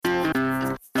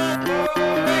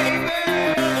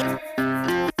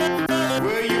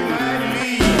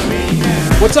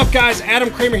What's up, guys?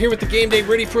 Adam Kramer here with the Game Day,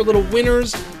 ready for a little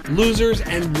winners, losers,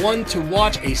 and one to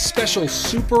watch, a special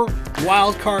Super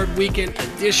Wildcard Weekend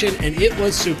edition, and it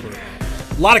was super.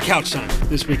 A lot of couch time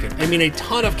this weekend. I mean, a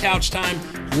ton of couch time,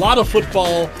 a lot of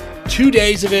football, 2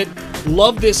 days of it.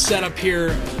 Love this setup here.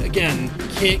 Again,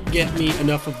 can't get me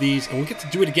enough of these, and we'll get to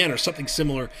do it again or something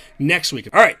similar next week.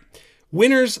 All right,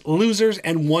 winners, losers,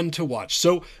 and one to watch.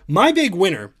 So my big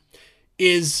winner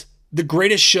is the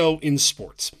greatest show in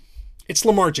sports. It's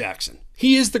Lamar Jackson.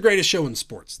 He is the greatest show in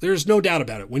sports. There's no doubt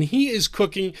about it. When he is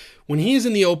cooking, when he is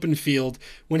in the open field,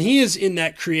 when he is in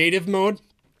that creative mode,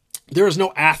 there is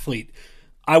no athlete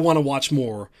I want to watch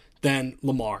more than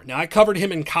Lamar. Now, I covered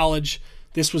him in college.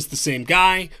 This was the same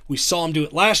guy. We saw him do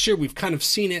it last year. We've kind of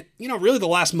seen it, really the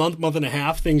last month and a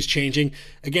half, things changing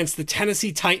against the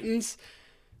Tennessee Titans.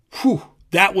 Whew.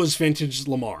 That was vintage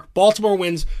Lamar. Baltimore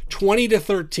wins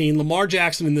 20-13. Lamar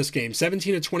Jackson in this game,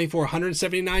 17-24,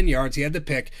 179 yards. He had the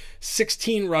pick,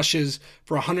 16 rushes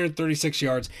for 136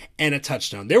 yards and a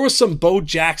touchdown. There was some Bo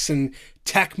Jackson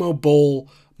Tecmo Bowl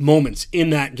moments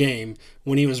in that game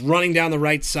when he was running down the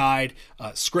right side,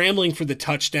 scrambling for the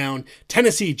touchdown.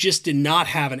 Tennessee just did not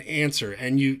have an answer.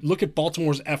 And you look at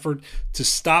Baltimore's effort to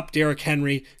stop Derrick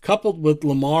Henry, coupled with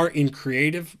Lamar in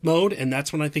creative mode, and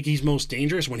that's when I think he's most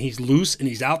dangerous, when he's loose and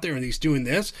he's out there and he's doing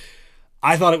this.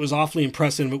 I thought it was awfully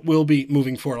impressive. It will be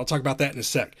moving forward. I'll talk about that in a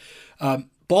sec.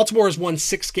 Baltimore has won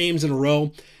 6 games in a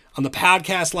row. On the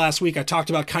podcast last week, I talked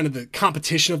about kind of the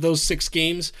competition of those 6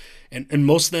 games and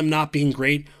most of them not being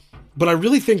great. But I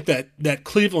really think that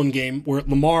Cleveland game where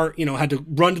Lamar, had to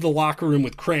run to the locker room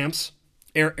with cramps,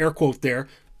 air quote there.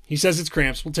 He says it's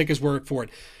cramps. We'll take his word for it.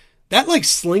 That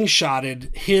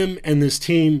slingshotted him and this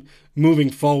team moving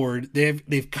forward.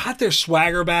 They've got their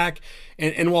swagger back.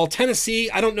 And while Tennessee,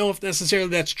 I don't know if necessarily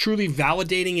that's truly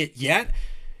validating it yet.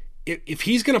 If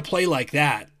he's going to play like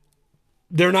that,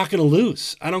 they're not going to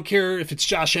lose. I don't care if it's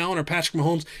Josh Allen or Patrick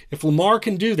Mahomes. If Lamar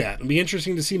can do that, it'll be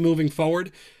interesting to see moving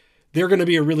forward. They're going to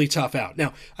be a really tough out.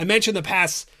 Now, I mentioned the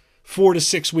past 4 to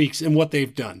 6 weeks and what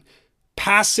they've done.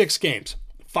 Past 6 games,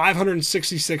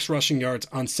 566 rushing yards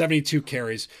on 72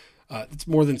 carries. It's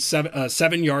more than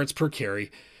 7 yards per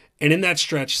carry. And in that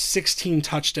stretch, 16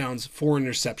 touchdowns, 4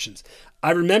 interceptions.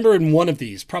 I remember in one of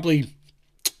these, probably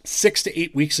 6 to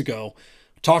 8 weeks ago,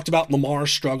 talked about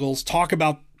Lamar's struggles, talked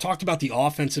about the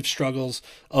offensive struggles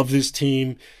of this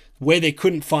team, the way they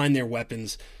couldn't find their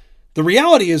weapons. The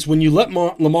reality is when you let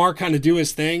Lamar kind of do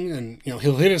his thing and he'll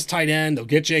hit his tight end, they'll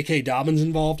get J.K. Dobbins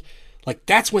involved,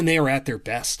 that's when they are at their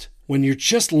best. When you're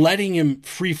just letting him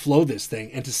free flow this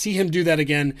thing, and to see him do that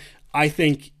again, I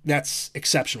think that's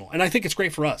exceptional. And I think it's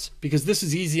great for us because this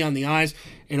is easy on the eyes.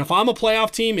 And if I'm a playoff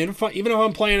team, even if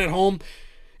I'm playing at home,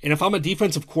 and if I'm a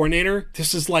defensive coordinator,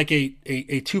 this is like a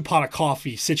 2-pot of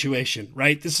coffee situation,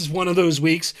 right? This is one of those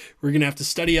weeks we're going to have to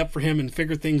study up for him and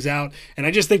figure things out. And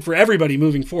I just think for everybody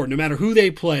moving forward, no matter who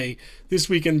they play this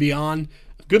week and beyond,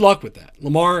 good luck with that.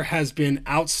 Lamar has been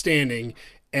outstanding,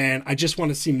 and I just want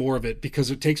to see more of it because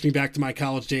it takes me back to my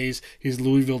college days, his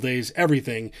Louisville days,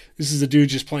 everything. This is a dude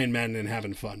just playing Madden and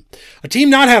having fun. A team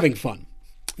not having fun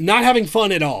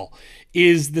at all,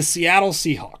 is the Seattle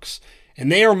Seahawks. And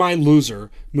they are my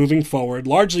loser moving forward,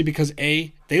 largely because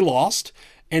A, they lost,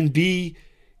 and B,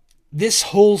 this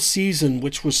whole season,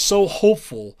 which was so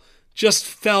hopeful, just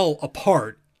fell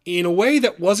apart in a way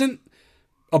that wasn't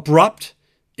abrupt.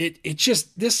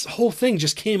 This whole thing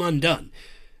just came undone.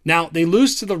 Now, they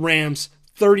lose to the Rams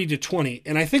 30-20,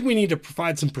 and I think we need to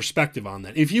provide some perspective on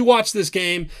that. If you watch this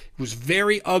game, it was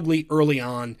very ugly early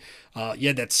on. You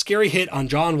had that scary hit on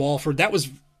John Walford. That was...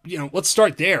 let's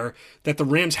start there, that the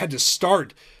Rams had to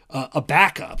start a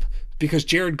backup because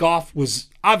Jared Goff was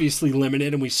obviously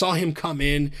limited, and we saw him come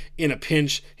in a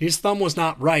pinch. His thumb was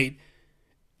not right,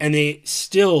 and they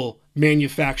still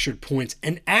manufactured points.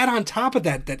 And add on top of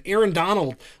that Aaron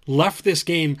Donald left this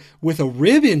game with a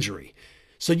rib injury.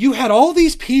 So you had all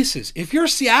these pieces. If you're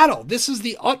Seattle, this is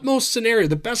the utmost scenario.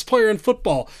 The best player in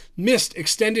football missed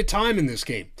extended time in this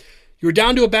game. You were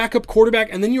down to a backup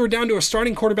quarterback, and then you were down to a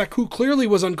starting quarterback who clearly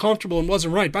was uncomfortable and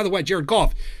wasn't right. By the way, Jared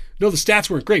Goff, the stats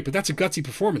weren't great, but that's a gutsy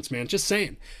performance, man. Just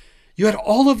saying. You had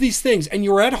all of these things, and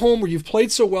you were at home where you've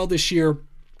played so well this year,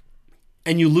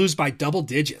 and you lose by double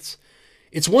digits.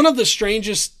 It's one of the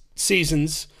strangest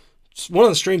seasons, one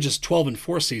of the strangest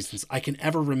 12-4 seasons I can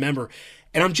ever remember,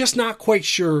 and I'm just not quite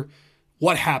sure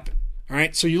what happened. All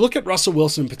right, so you look at Russell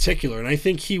Wilson in particular, and I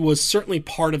think he was certainly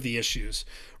part of the issues.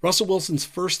 Russell Wilson's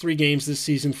first 3 games this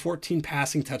season, 14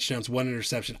 passing touchdowns, 1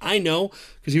 interception. I know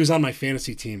because he was on my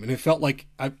fantasy team, and it felt like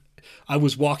I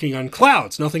was walking on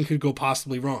clouds. Nothing could go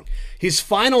possibly wrong. His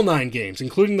final 9 games,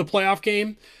 including the playoff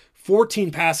game,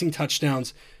 14 passing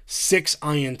touchdowns, 6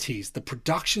 INTs. The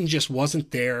production just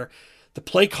wasn't there. The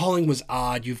play calling was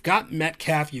odd. You've got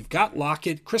Metcalf, you've got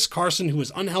Lockett, Chris Carson, who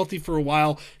was unhealthy for a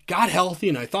while, got healthy,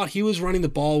 and I thought he was running the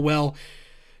ball well.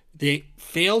 They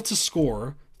failed to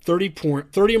score 30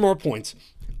 or more points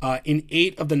in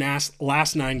 8 of the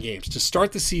last 9 games. To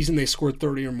start the season, they scored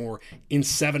 30 or more in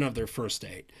 7 of their first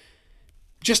 8.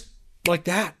 Just like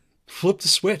that, flip the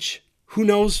switch. Who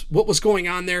knows what was going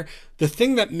on there? The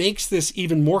thing that makes this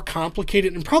even more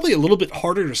complicated and probably a little bit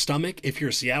harder to stomach if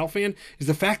you're a Seattle fan is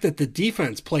the fact that the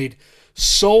defense played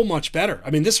so much better. I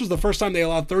mean, this was the first time they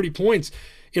allowed 30 points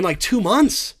in like 2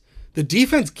 months. The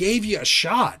defense gave you a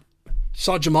shot.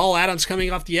 Saw Jamal Adams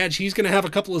coming off the edge. He's going to have a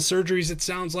couple of surgeries, it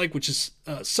sounds like, which is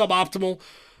suboptimal.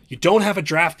 You don't have a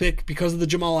draft pick because of the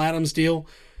Jamal Adams deal.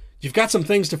 You've got some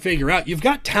things to figure out. You've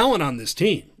got talent on this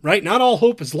team, right? Not all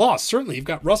hope is lost. Certainly, you've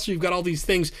got Russell, you've got all these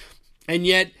things. And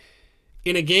yet,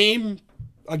 in a game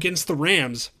against the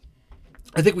Rams,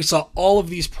 I think we saw all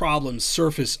of these problems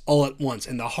surface all at once.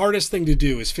 And the hardest thing to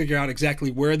do is figure out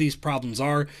exactly where these problems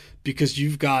are, because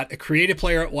you've got a creative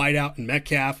player at wideout in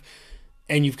Metcalf,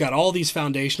 and you've got all these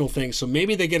foundational things. So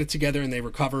maybe they get it together and they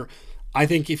recover. I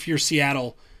think if you're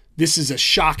Seattle, this is a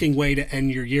shocking way to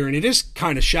end your year, and it is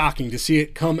kind of shocking to see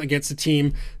it come against a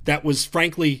team that was,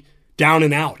 frankly, down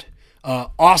and out.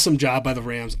 Awesome job by the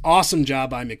Rams. Awesome job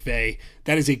by McVay.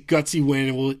 That is a gutsy win,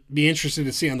 and we'll be interested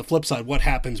to see on the flip side what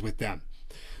happens with them.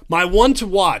 My one to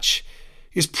watch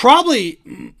is probably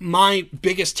my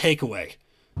biggest takeaway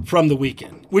from the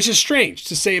weekend, which is strange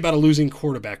to say about a losing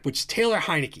quarterback, which is Taylor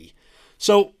Heinicke.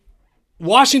 So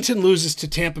Washington loses to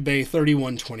Tampa Bay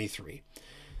 31-23.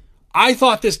 I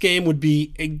thought this game would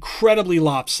be incredibly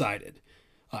lopsided.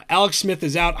 Alex Smith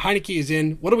is out. Heinicke is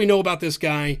in. What do we know about this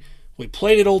guy? We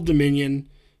played at Old Dominion.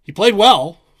 He played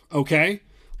well, okay?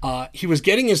 He was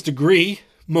getting his degree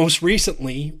most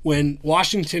recently when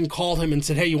Washington called him and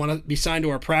said, hey, you want to be signed to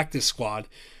our practice squad?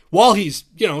 While he's,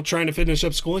 trying to finish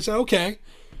up school, he said, okay.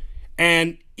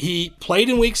 And he played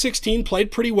in Week 16, played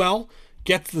pretty well,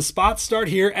 gets the spot start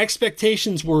here.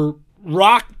 Expectations were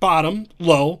rock bottom,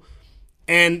 low.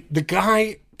 And the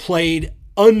guy played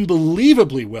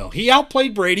unbelievably well. He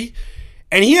outplayed Brady,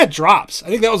 and he had drops. I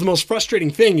think that was the most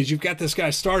frustrating thing is you've got this guy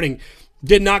starting,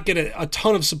 did not get a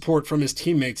ton of support from his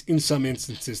teammates in some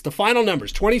instances. The final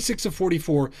numbers, 26 of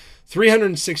 44,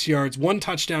 306 yards, 1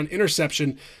 touchdown,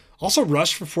 interception, also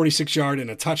rushed for 46 yards and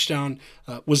a touchdown.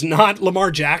 Was not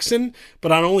Lamar Jackson,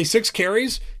 but on only 6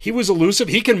 carries, he was elusive.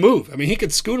 He can move. I mean, he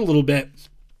could scoot a little bit.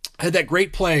 Had that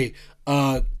great play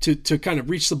to kind of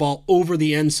reach the ball over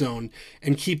the end zone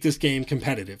and keep this game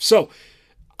competitive. So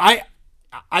I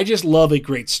just love a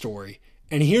great story.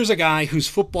 And here's a guy whose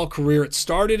football career, it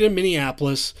started in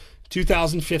Minneapolis,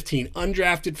 2015,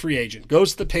 undrafted free agent,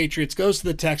 goes to the Patriots, goes to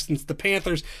the Texans, the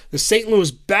Panthers, the St.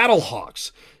 Louis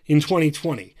Battlehawks in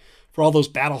 2020. For all those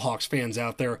Battlehawks fans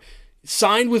out there,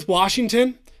 signed with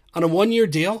Washington on a 1-year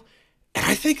deal. And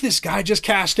I think this guy just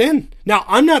cashed in. Now,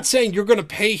 I'm not saying you're going to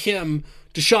pay him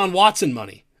Deshaun Watson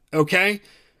money, okay?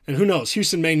 And who knows?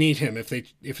 Houston may need him if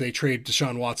they trade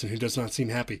Deshaun Watson, who does not seem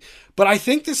happy. But I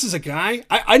think this is a guy,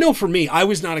 I know for me, I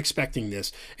was not expecting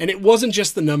this. And it wasn't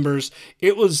just the numbers.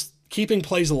 It was keeping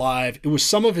plays alive. It was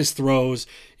some of his throws.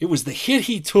 It was the hit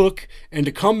he took and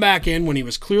to come back in when he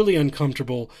was clearly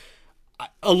uncomfortable.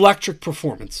 Electric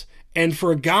performance. And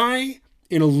for a guy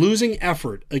in a losing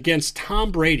effort against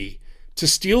Tom Brady to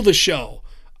steal the show,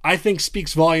 I think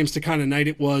speaks volumes to kind of night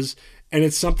it was. And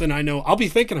it's something I know I'll be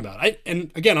thinking about.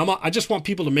 I just want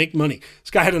people to make money. This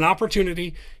guy had an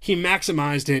opportunity. He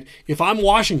maximized it. If I'm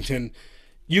Washington,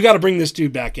 you got to bring this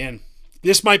dude back in.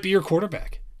 This might be your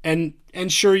quarterback. And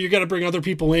sure, you got to bring other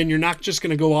people in. You're not just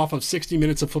going to go off of 60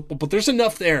 minutes of football. But there's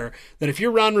enough there that if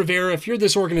you're Ron Rivera, if you're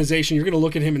this organization, you're going to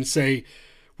look at him and say,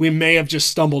 we may have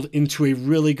just stumbled into a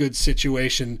really good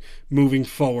situation moving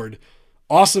forward.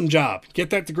 Awesome job.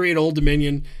 Get that degree at Old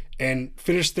Dominion and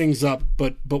finish things up.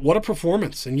 But what a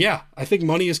performance. And yeah, I think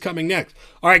money is coming next.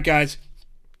 All right, guys.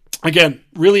 Again,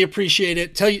 really appreciate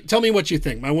it. Tell me what you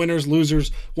think. My winners,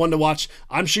 losers, one to watch.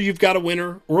 I'm sure you've got a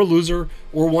winner or a loser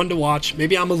or one to watch.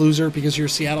 Maybe I'm a loser because you're a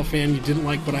Seattle fan. You didn't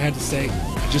like what I had to say.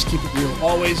 I just keep it real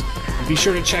always. And be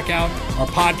sure to check out our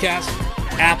podcast,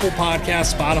 Apple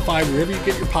Podcasts, Spotify, wherever you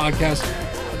get your podcasts.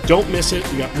 Don't miss it.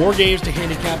 We got more games to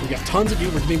handicap. We got tons of you.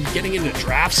 We're going to be getting into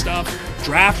draft stuff.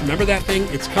 Draft, remember that thing?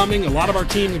 It's coming. A lot of our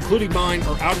teams, including mine,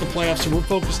 are out of the playoffs, so we're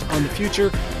focused on the future.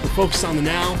 We're focused on the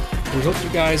now. We hope you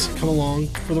guys come along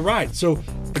for the ride. So,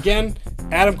 again,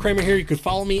 Adam Kramer here. You could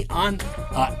follow me on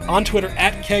Twitter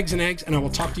at Kegs and Eggs, and I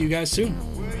will talk to you guys soon.